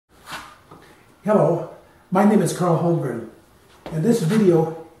Hello, my name is Carl Holmgren, and this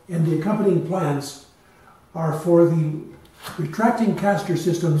video and the accompanying plans are for the retracting caster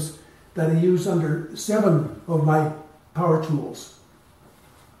systems that I use under 7 of my power tools.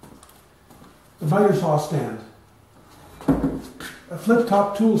 The miter saw stand, a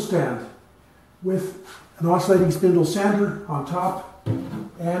flip-top tool stand with an oscillating spindle sander on top,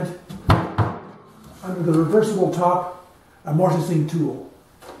 and under the reversible top, a mortising tool.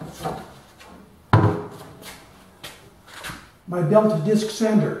 My BeltDisc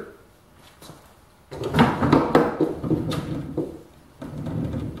sander,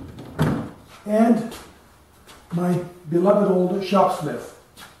 and my beloved old ShopSmith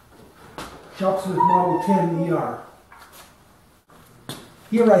Model 10 ER.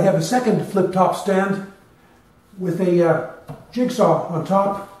 Here I have a second flip-top stand with a jigsaw on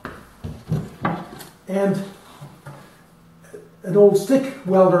top and an old stick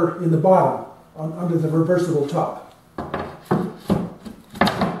welder in the bottom under the reversible top.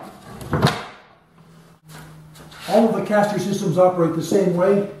 All of the caster systems operate the same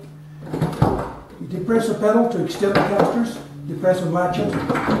way. You depress a pedal to extend the casters, depress and latch it,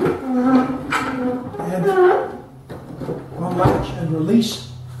 and unlatch and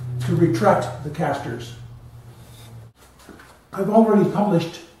release to retract the casters. I've already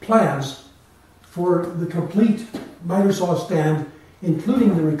published plans for the complete miter saw stand,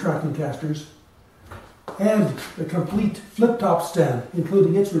 including the retracting casters, and the complete flip-top stand,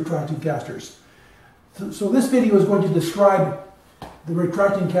 including its retracting casters. So this video is going to describe the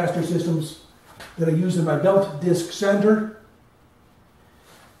retracting caster systems that I use in my BeltDisc sander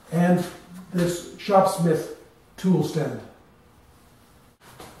and this ShopSmith tool stand.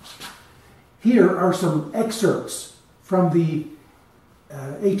 Here are some excerpts from the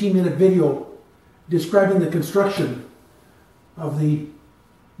 18-minute video describing the construction of the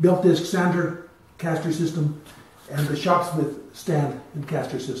BeltDisc sander caster system and the ShopSmith stand and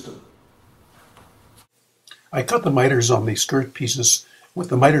caster system. I cut the miters on the skirt pieces with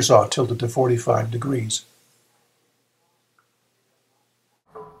the miter saw tilted to 45 degrees.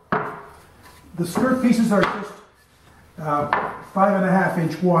 The skirt pieces are just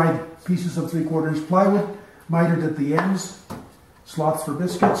 5.5-inch wide pieces of 3/4 plywood, mitered at the ends, slots for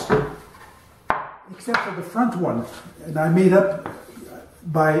biscuits, except for the front one. And I made up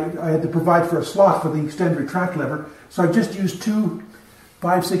I had to provide for a slot for the extend retract lever, so I just used 2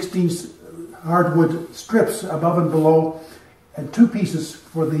 5/16 hardwood strips above and below, and 2 pieces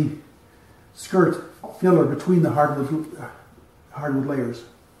for the skirt filler between the hardwood layers.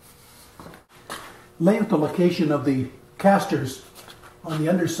 Lay out the location of the casters on the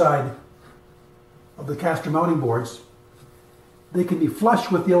underside of the caster mounting boards. They can be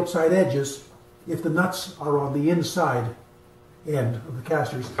flush with the outside edges if the nuts are on the inside end of the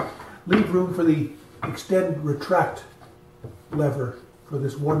casters. Leave room for the extend retract lever for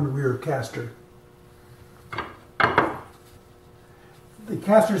this one rear caster. The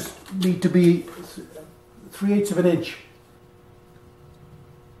casters need to be 3/8 of an inch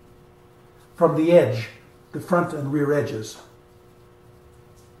from the edge, the front and rear edges.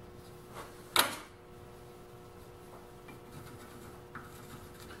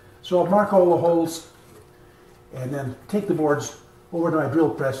 So I'll mark all the holes and then take the boards over to my drill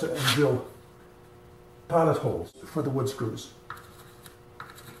press and drill pilot holes for the wood screws.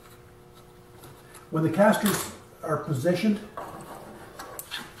 When the casters are positioned,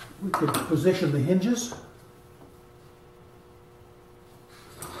 we can position the hinges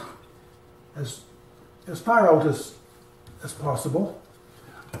as far out as possible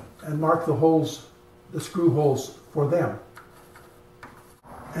and mark the holes, the screw holes for them.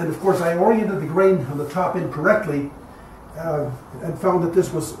 And of course I oriented the grain on the top end correctly and found that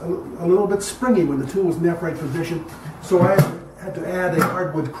this was a little bit springy when the tool was in the upright position, so I had to add a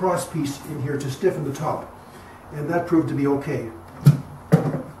hardwood cross piece in here to stiffen the top, and that proved to be okay.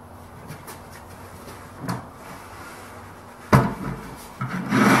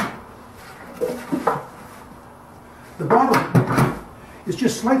 The bottom is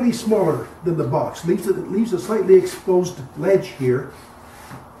just slightly smaller than the box. It leaves a slightly exposed ledge here.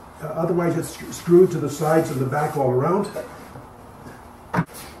 Otherwise it's screwed to the sides and the back all around.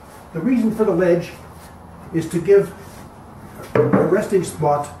 The reason for the ledge is to give a resting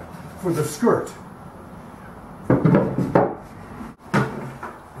spot for the skirt.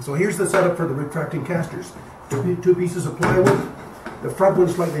 So here's the setup for the retracting casters. 2 pieces of plywood. The front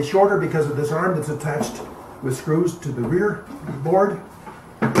one's slightly shorter because of this arm that's attached with screws to the rear board.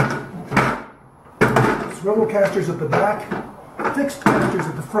 Swivel casters at the back, fixed casters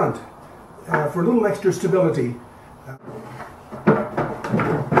at the front for a little extra stability.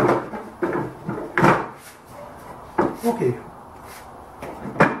 Okay.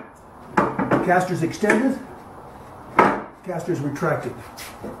 Caster's extended, caster's retracted.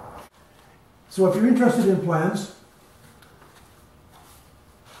 So if you're interested in plans,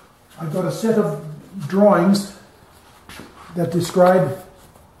 I've got a set of drawings that describe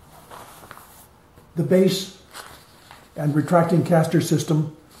the base and retracting caster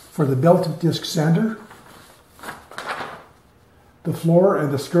system for the BeltDisc sander, the floor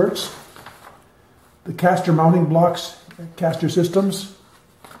and the skirts, the caster mounting blocks, caster systems,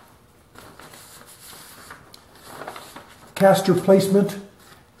 caster placement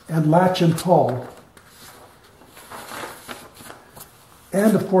and latch and pull,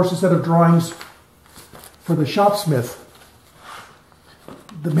 and of course a set of drawings for the ShopSmith,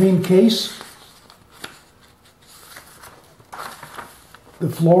 the main case, the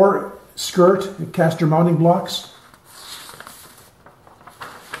floor, skirt, and caster mounting blocks,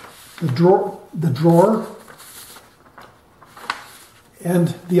 the drawer, and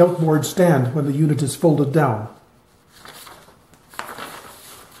the outboard stand when the unit is folded down.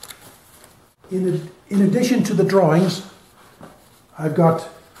 In addition to the drawings, I've got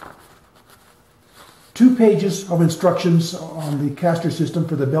 2 pages of instructions on the caster system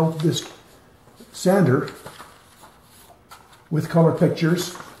for the BeltDisc sander with color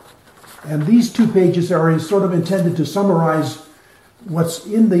pictures. And these 2 pages are sort of intended to summarize what's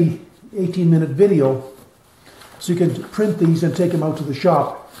in the 18-minute video, so you can print these and take them out to the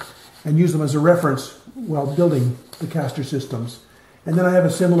shop and use them as a reference while building the caster systems. And then I have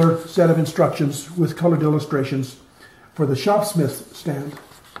a similar set of instructions with colored illustrations for the ShopSmith stand.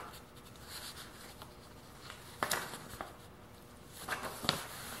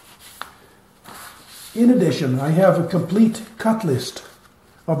 In addition, I have a complete cut list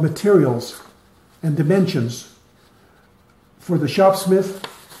of materials and dimensions for the ShopSmith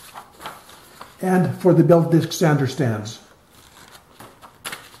and for the BeltDisc sander stands.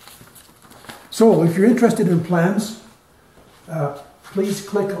 So if you're interested in plans, please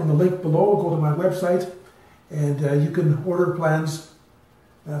click on the link below, go to my website, and you can order plans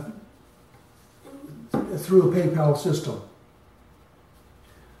through a PayPal system.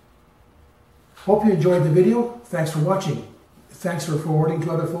 Hope you enjoyed the video. Thanks for watching. Thanks for forwarding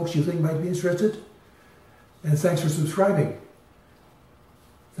to other folks you think might be interested. And thanks for subscribing.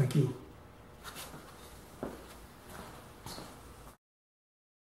 Thank you.